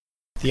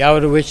The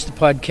hour to which the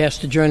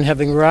podcast adjourned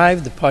having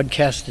arrived, the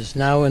podcast is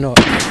now in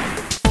order.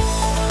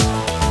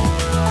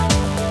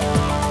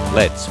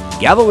 Let's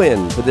gavel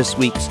in for this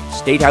week's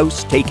State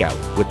House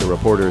Takeout with the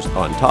reporters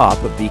on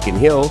top of Beacon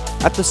Hill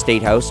at the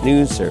State House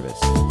News Service.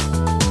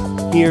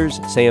 Here's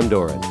Sam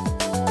Doran.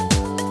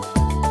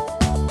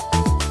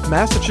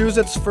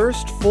 Massachusetts'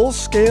 first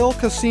full-scale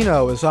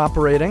casino is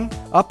operating,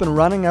 up and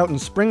running out in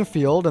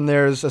Springfield, and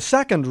there's a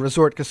second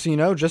resort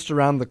casino just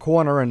around the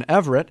corner in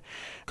Everett.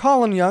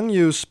 Colin Young,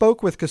 you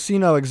spoke with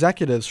casino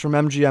executives from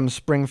MGM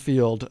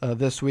Springfield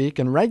this week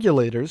and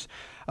regulators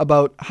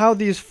about how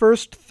these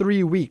first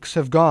 3 weeks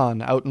have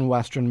gone out in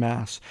Western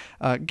Mass.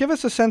 Give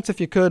us a sense, if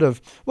you could,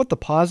 of what the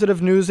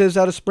positive news is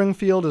out of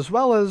Springfield, as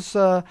well as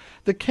the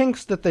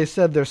kinks that they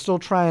said they're still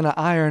trying to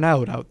iron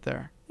out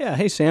there. Yeah,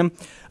 hey Sam.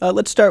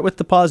 Let's start with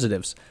the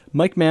positives.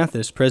 Mike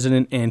Mathis,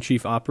 President and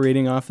Chief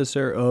Operating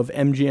Officer of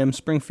MGM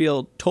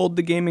Springfield, told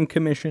the Gaming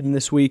Commission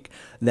this week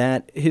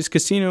that his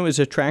casino is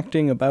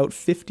attracting about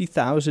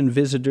 50,000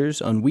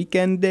 visitors on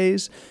weekend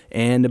days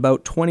and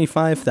about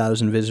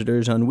 25,000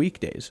 visitors on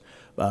weekdays.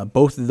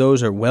 Both of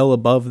those are well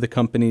above the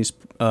company's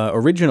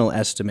original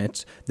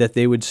estimates that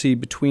they would see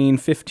between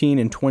 15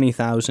 and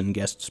 20,000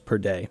 guests per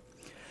day.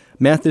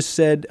 Mathis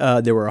said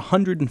there were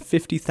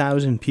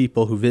 150,000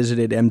 people who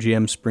visited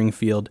MGM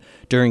Springfield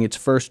during its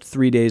first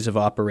 3 days of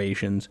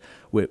operations,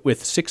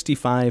 with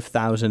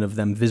 65,000 of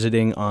them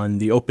visiting on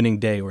the opening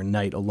day or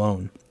night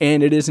alone.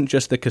 And it isn't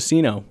just the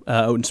casino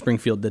out in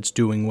Springfield that's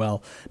doing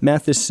well.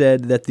 Mathis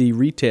said that the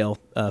retail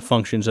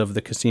functions of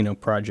the casino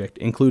project,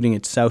 including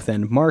its South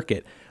End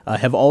market,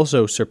 have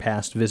also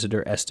surpassed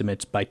visitor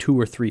estimates by 2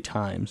 or 3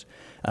 times.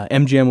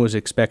 MGM was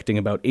expecting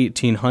about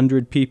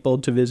 1,800 people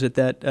to visit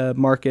that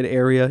market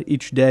area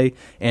each day,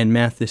 and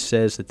Mathis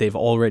says that they've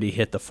already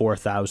hit the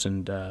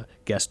 4,000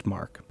 guest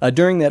mark.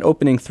 During that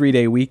opening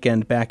 3-day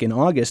weekend back in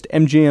August,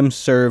 MGM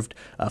served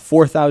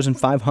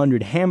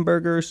 4,500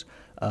 hamburgers,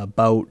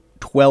 about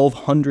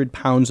 1,200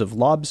 pounds of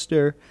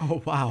lobster.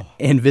 Oh, wow.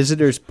 And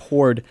visitors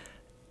poured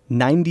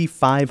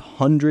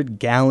 9,500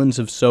 gallons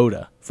of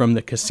soda from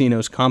the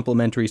casino's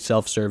complimentary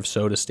self-serve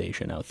soda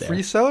station out there.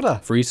 Free soda.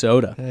 Free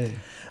soda. Hey.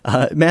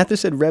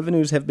 Mathis said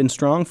revenues have been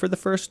strong for the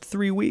first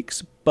 3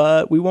 weeks,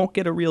 but we won't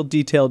get a real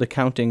detailed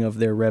accounting of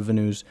their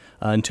revenues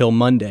until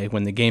Monday,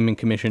 when the Gaming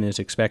Commission is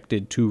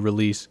expected to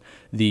release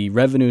the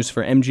revenues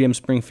for MGM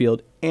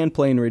Springfield and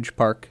Plain Ridge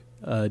Park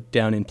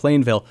down in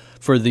Plainville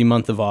for the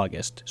month of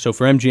August. So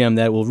for MGM,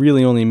 that will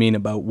really only mean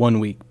about 1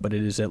 week, but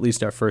it is at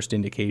least our first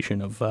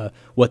indication of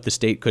what the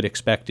state could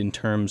expect in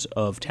terms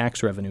of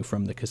tax revenue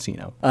from the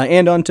casino.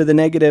 And on to the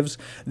negatives.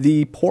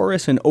 The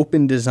porous and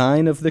open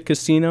design of the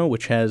casino,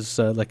 which has,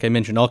 like I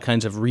mentioned, all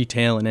kinds of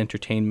retail and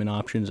entertainment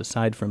options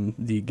aside from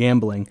the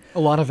gambling. A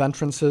lot of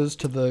entrances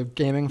to the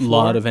gaming floor.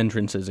 A lot of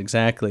entrances,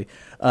 exactly.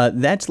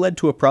 That's led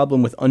to a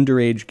problem with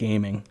underage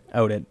gaming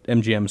out at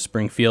MGM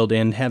Springfield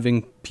and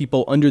having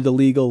people under the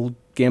legal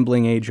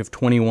gambling age of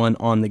 21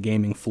 on the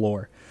gaming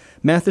floor.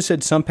 Mathis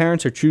said some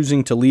parents are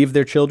choosing to leave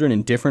their children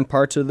in different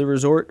parts of the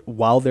resort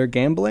while they're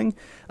gambling,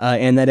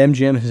 and that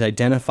MGM has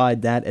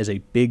identified that as a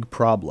big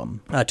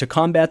problem. To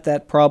combat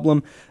that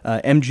problem,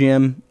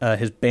 MGM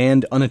has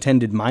banned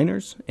unattended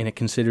minors, and it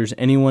considers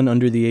anyone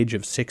under the age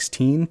of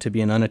 16 to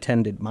be an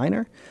unattended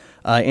minor.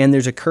 And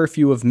there's a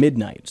curfew of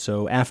midnight,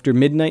 so after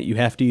midnight you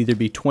have to either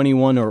be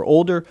 21 or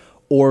older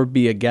or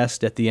be a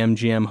guest at the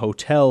MGM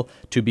Hotel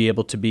to be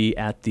able to be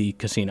at the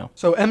casino.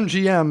 So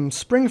MGM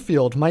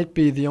Springfield might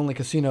be the only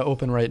casino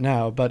open right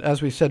now, but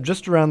as we said,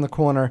 just around the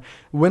corner,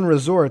 Wynn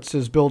Resorts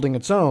is building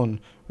its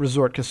own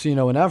resort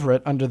casino in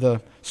Everett under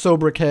the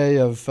sobriquet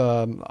of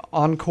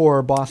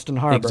Encore Boston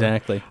Harbor.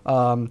 Exactly.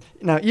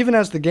 Now, even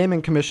as the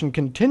Gaming Commission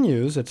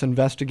continues its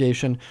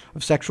investigation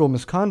of sexual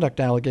misconduct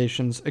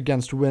allegations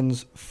against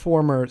Wynn's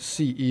former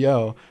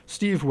CEO,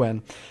 Steve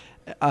Wynn,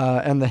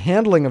 and the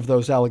handling of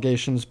those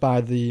allegations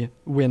by the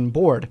Wynn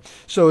board.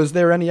 So is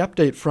there any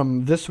update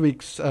from this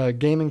week's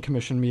Gaming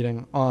Commission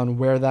meeting on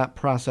where that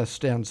process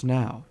stands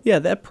now? Yeah,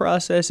 that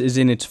process is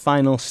in its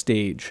final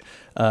stage,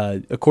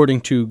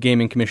 according to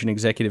Gaming Commission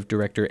Executive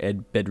Director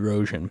Ed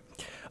Bedrosian.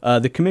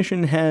 The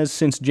Commission has,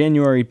 since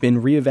January,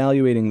 been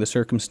reevaluating the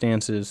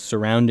circumstances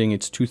surrounding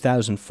its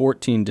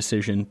 2014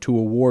 decision to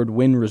award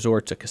Wynn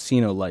Resorts a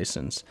casino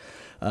license.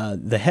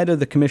 The head of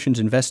the Commission's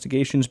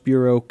Investigations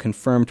Bureau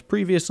confirmed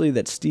previously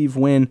that Steve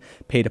Wynn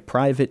paid a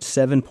private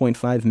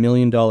 $7.5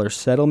 million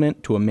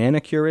settlement to a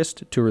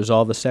manicurist to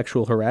resolve a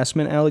sexual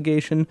harassment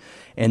allegation,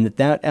 and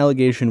that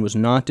allegation was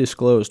not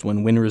disclosed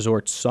when Wynn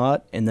Resorts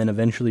sought and then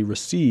eventually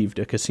received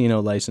a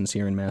casino license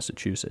here in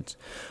Massachusetts.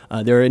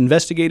 There are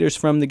investigators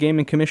from the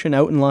Gaming Commission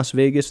out in Las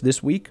Vegas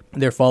this week.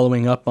 They're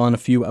following up on a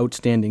few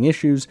outstanding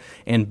issues,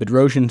 and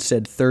Bedrosian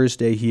said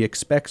Thursday he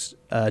expects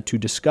to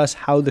discuss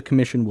how the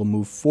Commission will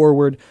move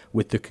forward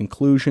with the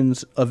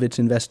conclusions of its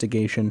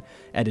investigation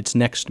at its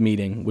next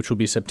meeting, which will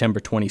be September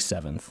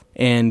 27th.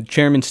 And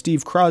Chairman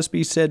Steve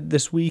Crosby said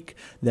this week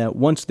that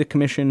once the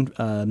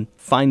Commission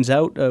finds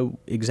out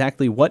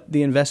exactly what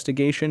the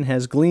investigation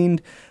has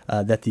gleaned,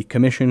 that the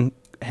Commission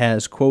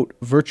has, quote,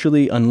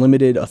 virtually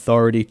unlimited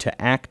authority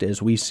to act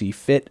as we see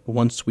fit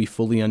once we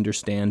fully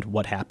understand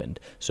what happened.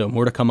 So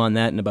more to come on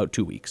that in about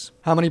 2 weeks.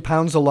 How many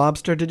pounds of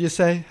lobster did you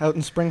say out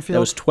in Springfield? That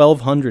was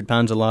 1,200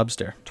 pounds of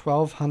lobster.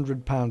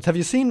 1,200 pounds. Have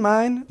you seen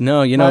mine?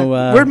 No,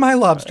 where'd my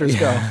lobsters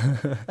go?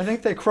 I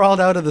think they crawled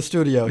out of the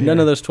studio here. None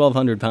of those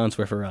 1,200 pounds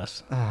were for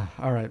us.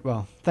 All right,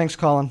 well, thanks,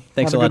 Colin.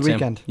 Thanks Have a lot, good Sam.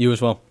 weekend. You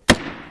as well.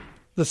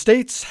 The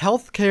state's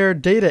healthcare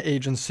data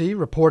agency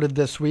reported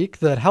this week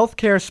that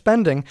healthcare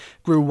spending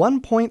grew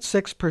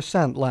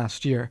 1.6%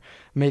 last year,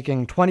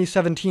 making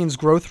 2017's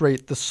growth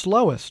rate the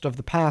slowest of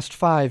the past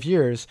 5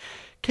 years.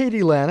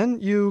 Katie Lannon,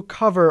 you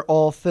cover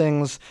all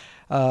things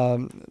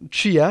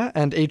CHIA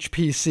and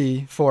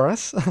HPC for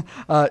us.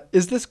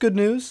 Is this good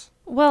news?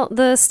 Well,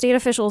 the state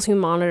officials who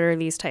monitor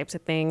these types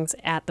of things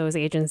at those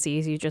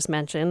agencies you just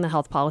mentioned, the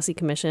Health Policy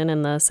Commission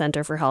and the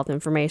Center for Health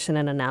Information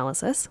and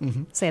Analysis,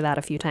 say that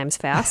a few times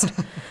fast,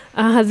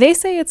 they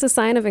say it's a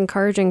sign of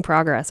encouraging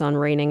progress on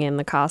reining in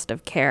the cost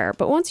of care.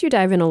 But once you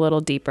dive in a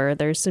little deeper,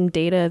 there's some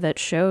data that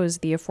shows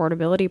the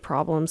affordability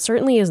problem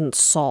certainly isn't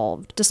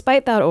solved.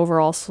 Despite that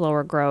overall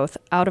slower growth,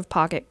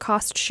 out-of-pocket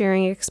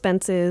cost-sharing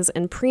expenses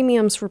and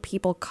premiums for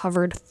people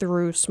covered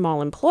through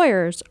small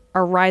employers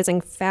are rising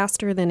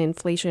faster than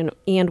inflation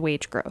and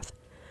wage growth.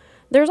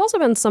 There's also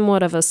been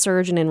somewhat of a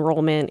surge in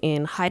enrollment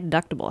in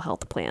high-deductible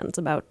health plans.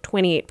 About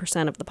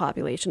 28% of the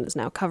population is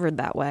now covered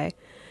that way.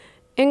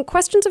 And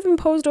questions have been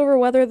posed over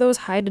whether those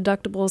high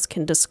deductibles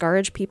can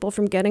discourage people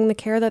from getting the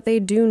care that they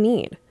do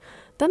need.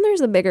 Then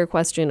there's the bigger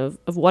question of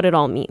what it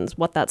all means,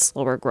 what that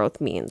slower growth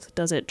means.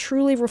 Does it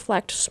truly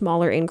reflect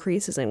smaller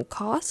increases in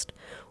cost?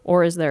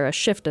 Or is there a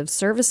shift of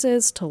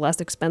services to less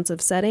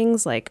expensive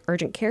settings like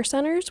urgent care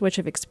centers, which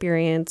have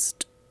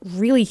experienced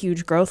really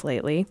huge growth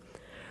lately?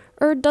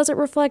 Or does it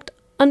reflect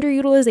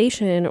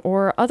underutilization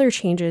or other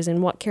changes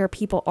in what care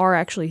people are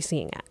actually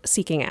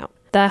seeking out?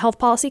 The Health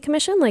Policy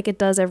Commission, like it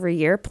does every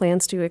year,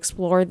 plans to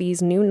explore these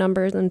new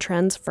numbers and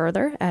trends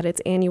further at its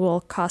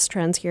annual cost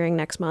trends hearing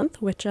next month,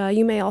 which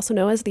you may also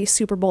know as the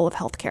Super Bowl of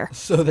healthcare.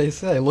 So they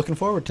say. Looking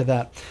forward to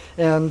that.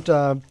 And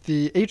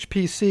the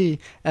HPC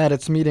at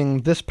its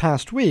meeting this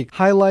past week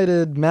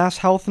highlighted mass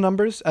health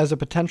numbers as a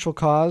potential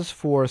cause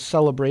for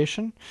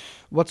celebration.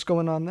 What's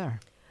going on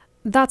there?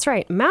 That's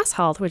right. Mass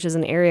health, which is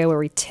an area where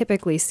we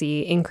typically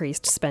see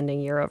increased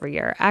spending year over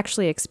year,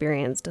 actually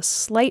experienced a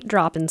slight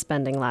drop in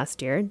spending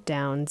last year,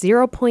 down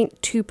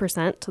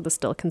 0.2% to the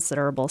still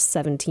considerable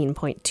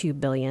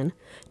 $17.2 billion.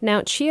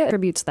 Now, CHIA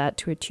attributes that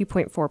to a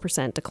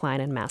 2.4%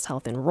 decline in mass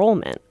health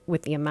enrollment,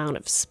 with the amount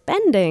of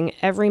spending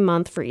every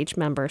month for each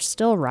member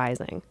still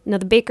rising. Now,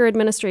 the Baker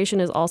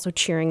administration is also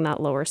cheering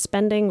that lower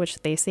spending, which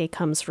they say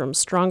comes from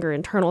stronger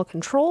internal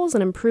controls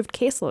and improved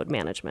caseload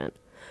management.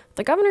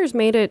 The governor's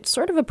made it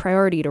sort of a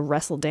priority to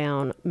wrestle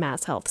down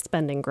mass health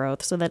spending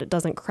growth so that it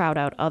doesn't crowd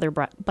out other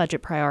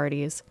budget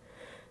priorities.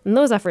 And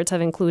those efforts have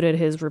included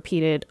his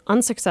repeated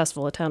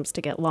unsuccessful attempts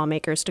to get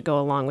lawmakers to go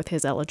along with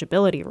his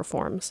eligibility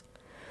reforms.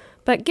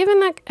 But given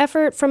that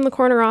effort from the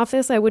corner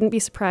office, I wouldn't be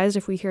surprised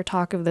if we hear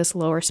talk of this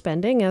lower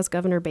spending as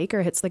Governor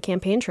Baker hits the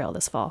campaign trail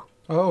this fall.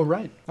 Oh,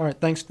 right. All right.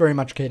 Thanks very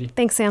much, Katie.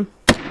 Thanks, Sam.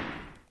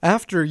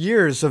 After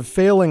years of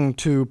failing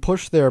to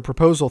push their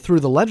proposal through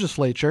the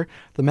legislature,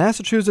 the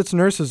Massachusetts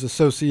Nurses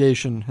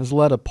Association has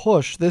led a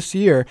push this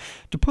year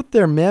to put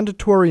their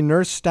mandatory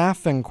nurse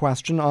staffing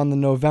question on the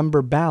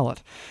November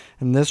ballot.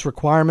 And this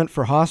requirement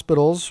for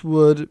hospitals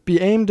would be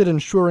aimed at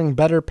ensuring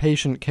better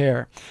patient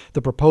care.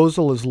 The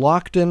proposal is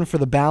locked in for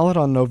the ballot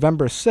on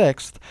November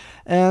 6th,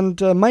 and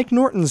Mike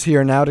Norton's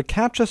here now to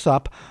catch us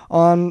up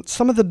on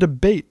some of the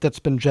debate that's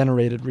been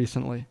generated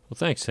recently. Well,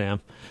 thanks,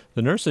 Sam.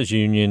 The Nurses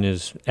Union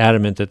is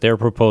adamant that their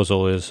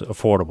proposal is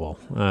affordable,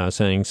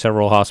 saying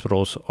several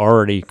hospitals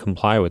already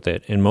comply with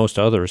it, and most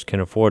others can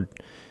afford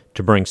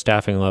to bring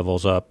staffing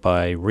levels up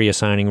by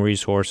reassigning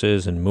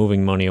resources and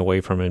moving money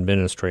away from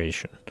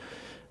administration.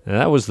 Now,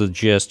 that was the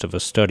gist of a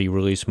study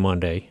released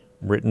Monday,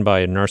 written by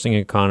a nursing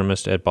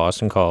economist at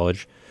Boston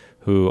College,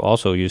 who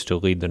also used to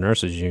lead the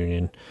Nurses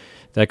Union,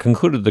 that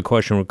concluded the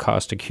question would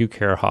cost acute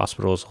care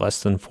hospitals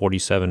less than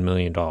 $47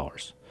 million.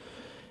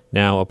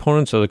 Now,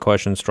 opponents of the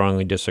question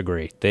strongly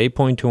disagree. They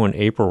point to an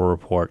April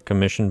report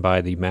commissioned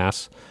by the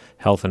Mass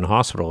Health and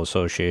Hospital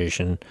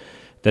Association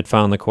that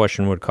found the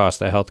question would cost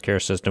the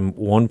healthcare system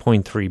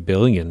 $1.3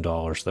 billion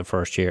the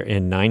first year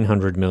and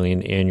 $900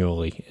 million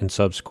annually in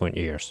subsequent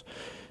years.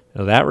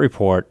 Now, that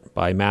report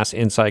by Mass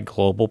Insight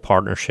Global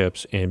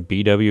Partnerships and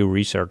BW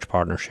Research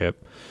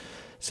Partnership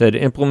said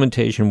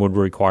implementation would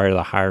require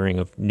the hiring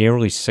of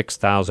nearly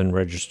 6,000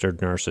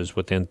 registered nurses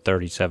within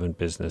 37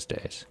 business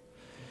days.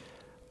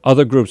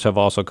 Other groups have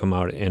also come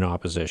out in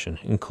opposition,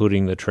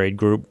 including the trade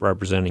group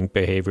representing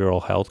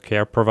behavioral health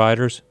care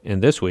providers,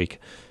 and this week,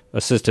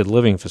 assisted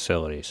living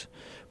facilities.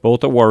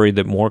 Both are worried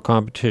that more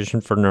competition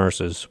for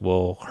nurses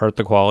will hurt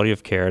the quality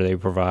of care they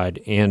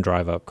provide and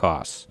drive up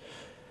costs.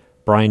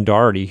 Brian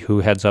Doherty,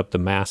 who heads up the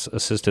Mass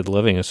Assisted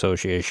Living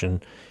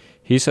Association,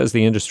 he says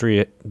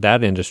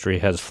that industry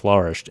has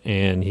flourished,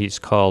 and he's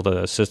called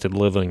assisted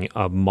living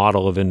a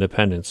model of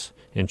independence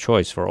and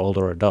choice for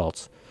older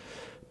adults.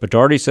 But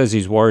Doherty says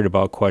he's worried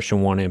about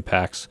Question 1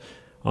 impacts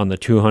on the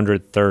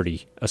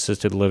 230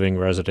 assisted living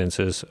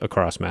residences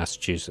across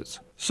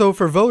Massachusetts. So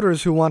for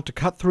voters who want to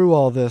cut through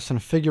all this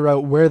and figure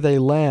out where they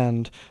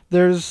land,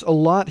 there's a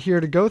lot here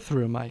to go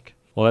through, Mike.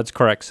 Well, that's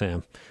correct,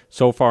 Sam.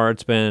 So far,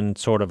 it's been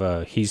sort of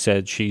a he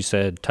said, she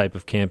said type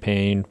of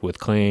campaign with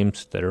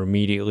claims that are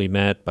immediately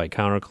met by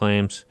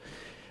counterclaims.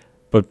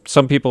 But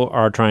some people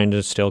are trying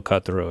to still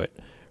cut through it.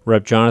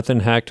 Rep.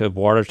 Jonathan Hecht of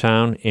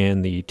Watertown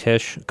and the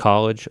Tisch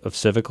College of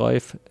Civic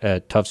Life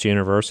at Tufts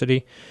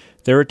University,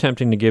 they're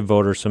attempting to give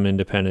voters some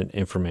independent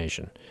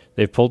information.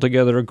 They've pulled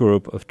together a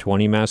group of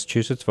 20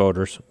 Massachusetts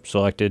voters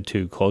selected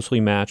to closely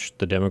match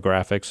the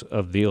demographics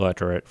of the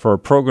electorate for a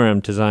program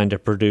designed to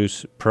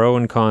produce pro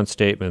and con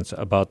statements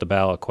about the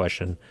ballot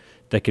question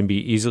that can be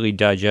easily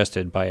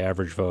digested by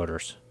average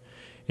voters.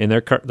 And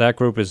that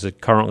group is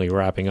currently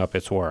wrapping up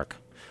its work.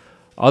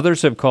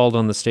 Others have called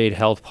on the State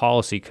Health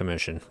Policy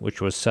Commission,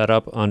 which was set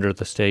up under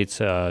the state's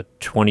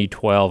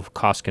 2012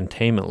 cost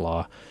containment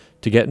law,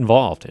 to get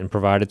involved and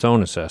provide its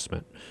own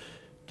assessment.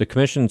 The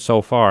commission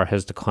so far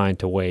has declined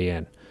to weigh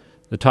in.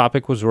 The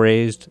topic was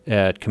raised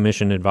at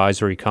Commission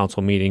Advisory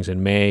Council meetings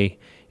in May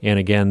and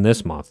again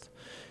this month.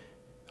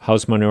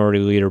 House Minority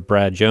Leader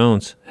Brad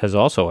Jones has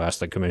also asked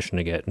the commission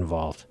to get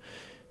involved.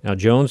 Now,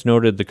 Jones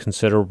noted the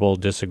considerable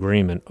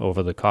disagreement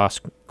over the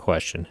cost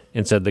question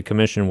and said the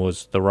commission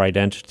was the right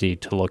entity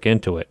to look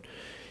into it.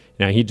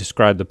 Now, he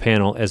described the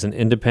panel as an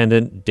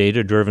independent,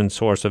 data-driven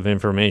source of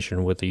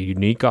information with a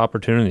unique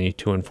opportunity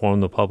to inform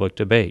the public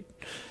debate.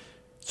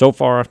 So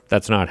far,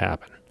 that's not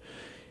happened.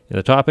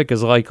 The topic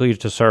is likely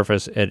to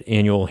surface at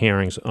annual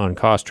hearings on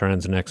cost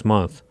trends next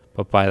month,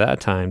 but by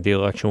that time, the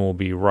election will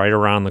be right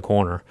around the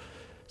corner,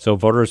 so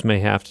voters may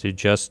have to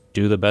just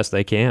do the best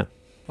they can.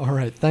 All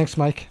right. Thanks,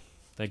 Mike.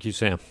 Thank you,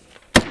 Sam.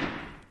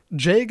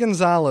 Jay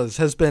Gonzalez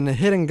has been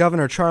hitting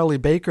Governor Charlie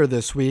Baker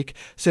this week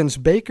since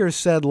Baker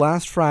said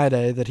last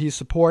Friday that he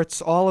supports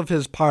all of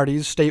his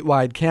party's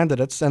statewide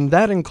candidates, and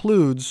that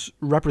includes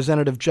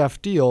Representative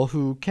Jeff Deal,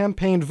 who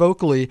campaigned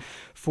vocally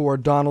for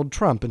Donald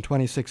Trump in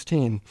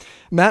 2016.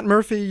 Matt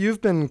Murphy,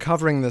 you've been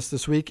covering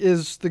this week.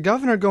 Is the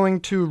governor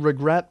going to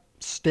regret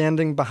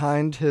standing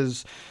behind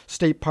his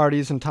state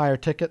party's entire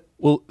ticket?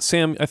 Well,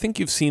 Sam, I think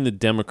you've seen the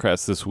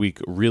Democrats this week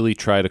really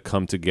try to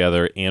come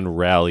together and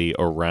rally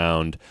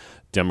around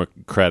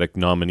Democratic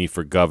nominee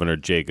for governor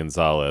Jay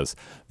Gonzalez.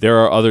 There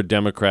are other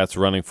Democrats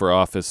running for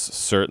office,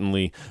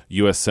 certainly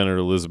U.S. Senator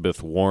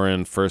Elizabeth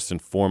Warren, first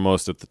and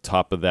foremost at the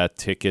top of that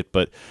ticket,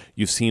 but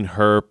you've seen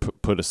her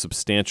put a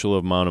substantial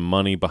amount of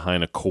money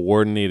behind a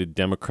coordinated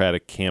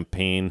Democratic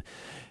campaign.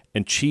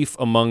 And chief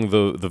among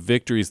the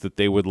victories that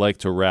they would like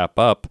to wrap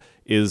up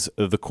is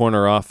the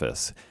corner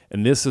office.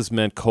 And this has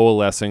meant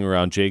coalescing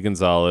around Jay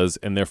Gonzalez,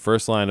 and their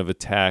first line of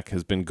attack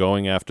has been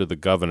going after the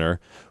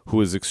governor,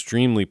 who is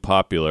extremely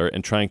popular,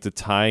 and trying to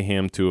tie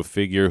him to a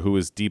figure who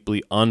is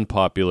deeply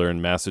unpopular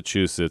in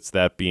Massachusetts,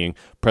 that being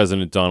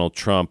President Donald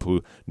Trump,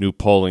 who new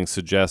polling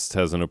suggests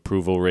has an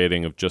approval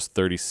rating of just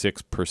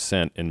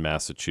 36% in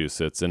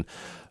Massachusetts. And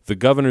the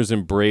governor's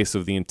embrace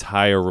of the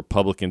entire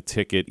Republican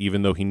ticket,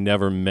 even though he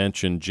never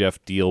mentioned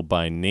Jeff Deal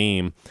by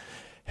name,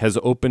 has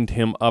opened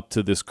him up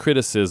to this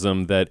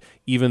criticism that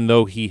even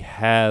though he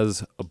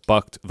has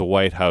bucked the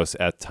White House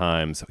at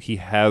times, he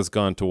has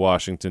gone to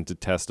Washington to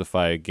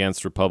testify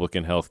against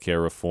Republican health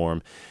care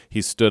reform.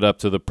 He stood up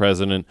to the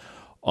president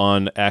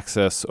on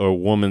access or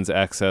women's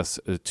access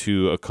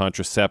to a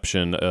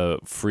contraception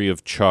free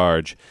of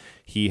charge.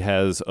 He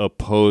has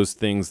opposed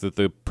things that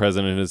the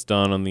president has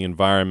done on the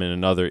environment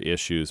and other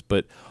issues.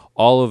 But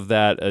all of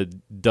that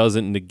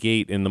doesn't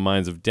negate, in the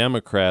minds of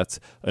Democrats,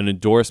 an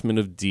endorsement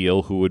of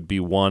Deal, who would be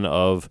one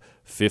of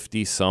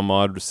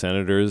 50-some-odd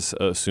senators,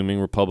 assuming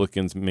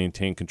Republicans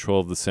maintain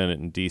control of the Senate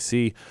in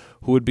D.C.,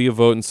 who would be a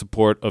vote in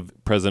support of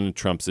President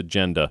Trump's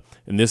agenda.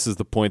 And this is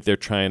the point they're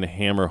trying to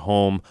hammer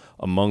home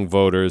among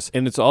voters.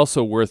 And it's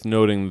also worth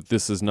noting that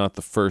this is not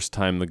the first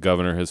time the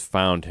governor has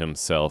found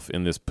himself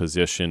in this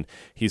position.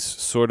 He's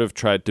sort of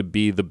tried to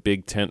be the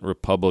big tent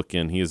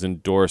Republican. He has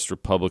endorsed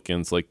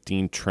Republicans like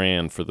Dean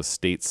Tran for the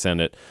state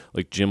Senate,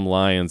 like Jim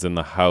Lyons in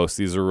the House.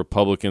 These are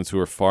Republicans who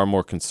are far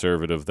more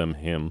conservative than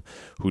him,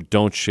 who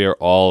don't share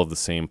all of the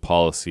same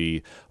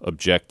policy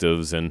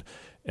objectives and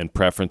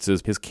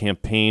preferences. His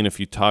campaign, if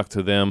you talk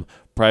to them,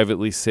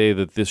 privately say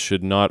that this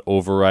should not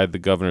override the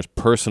governor's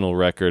personal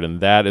record,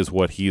 and that is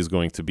what he's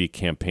going to be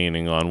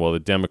campaigning on, while the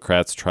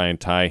Democrats try and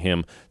tie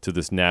him to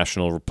this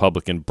national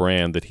Republican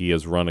brand that he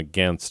has run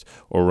against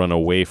or run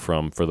away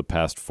from for the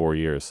past 4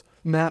 years.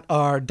 Matt,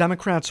 are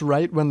Democrats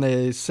right when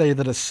they say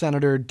that a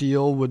Senator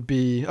Deal would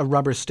be a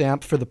rubber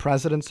stamp for the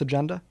president's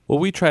agenda? Well,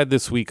 we tried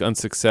this week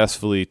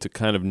unsuccessfully to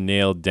kind of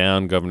nail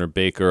down Governor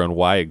Baker on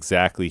why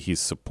exactly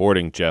he's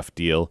supporting Jeff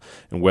Deal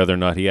and whether or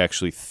not he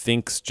actually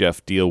thinks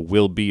Jeff Deal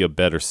will be a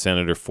better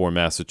senator for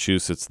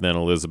Massachusetts than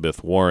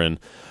Elizabeth Warren.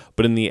 But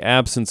But in the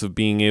absence of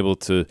being able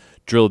to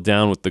drill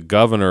down with the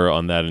governor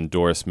on that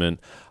endorsement,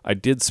 I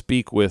did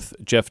speak with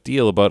Jeff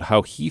Deal about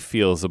how he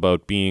feels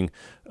about being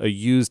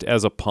used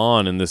as a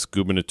pawn in this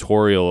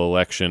gubernatorial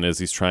election as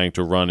he's trying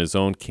to run his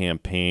own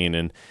campaign.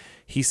 And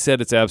he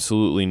said it's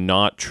absolutely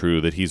not true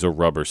that he's a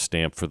rubber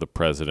stamp for the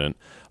president,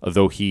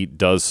 though he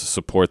does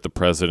support the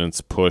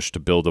president's push to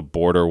build a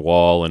border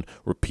wall and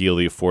repeal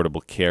the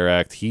Affordable Care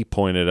Act. He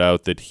pointed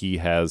out that he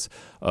has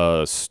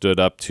stood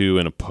up to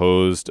and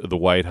opposed the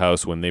White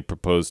House when they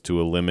proposed to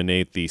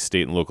eliminate the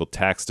state and local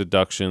tax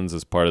deductions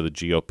as part of the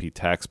GOP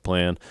tax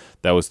plan.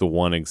 That was the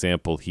one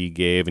example he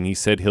gave, and he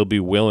said he'll be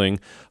willing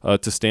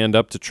to stand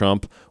up to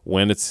Trump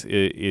when it's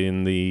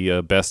in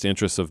the best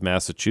interests of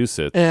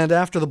Massachusetts. And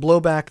after the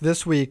blowback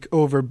this week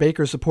over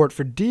Baker's support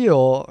for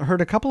Deal, I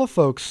heard a couple of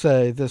folks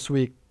say this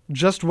week,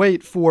 just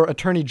wait for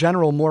Attorney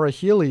General Maura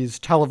Healey's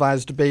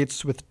televised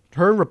debates with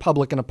her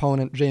Republican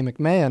opponent, Jay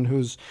McMahon,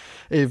 who's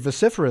a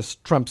vociferous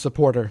Trump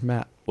supporter,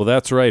 Matt. Well,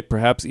 that's right.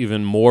 Perhaps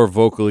even more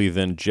vocally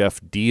than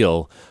Jeff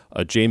Deal,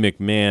 Jay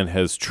McMahon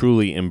has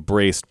truly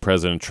embraced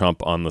President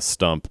Trump on the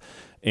stump.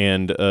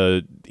 And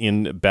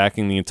in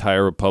backing the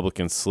entire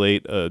Republican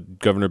slate,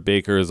 Governor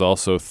Baker is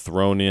also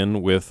thrown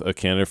in with a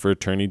candidate for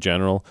Attorney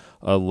General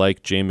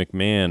like Jay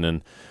McMahon.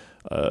 And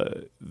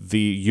the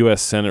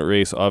U.S. Senate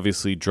race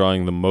obviously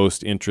drawing the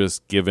most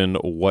interest given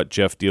what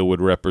Jeff Deal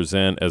would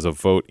represent as a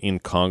vote in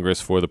Congress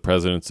for the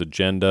president's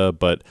agenda.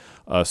 But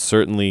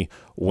certainly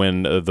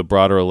when the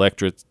broader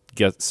electorate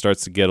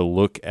starts to get a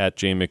look at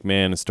Jay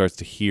McMahon and starts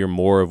to hear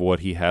more of what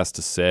he has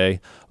to say,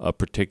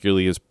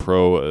 particularly his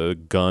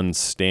pro-gun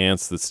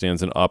stance that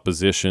stands in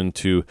opposition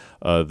to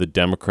the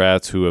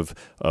Democrats who have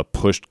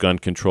pushed gun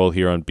control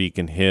here on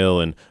Beacon Hill,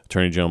 and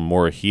Attorney General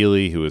Maura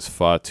Healey, who has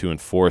fought to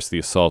enforce the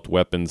assault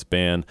weapons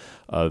ban.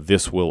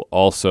 This will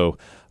also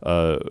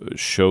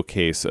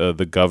showcase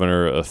the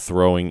governor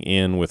throwing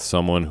in with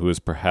someone who is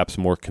perhaps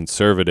more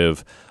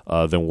conservative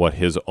than what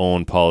his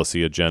own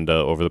policy agenda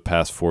over the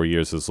past 4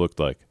 years has looked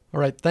like. All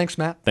right. Thanks,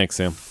 Matt. Thanks,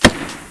 Sam.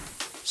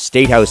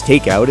 State House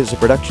Takeout is a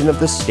production of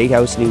the State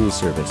House News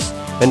Service.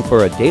 And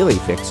for a daily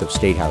fix of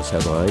State House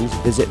headlines,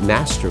 visit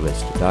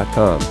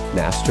masterlist.com.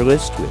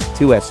 Masterlist with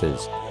 2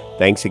 S's.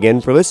 Thanks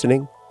again for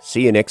listening.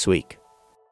 See you next week.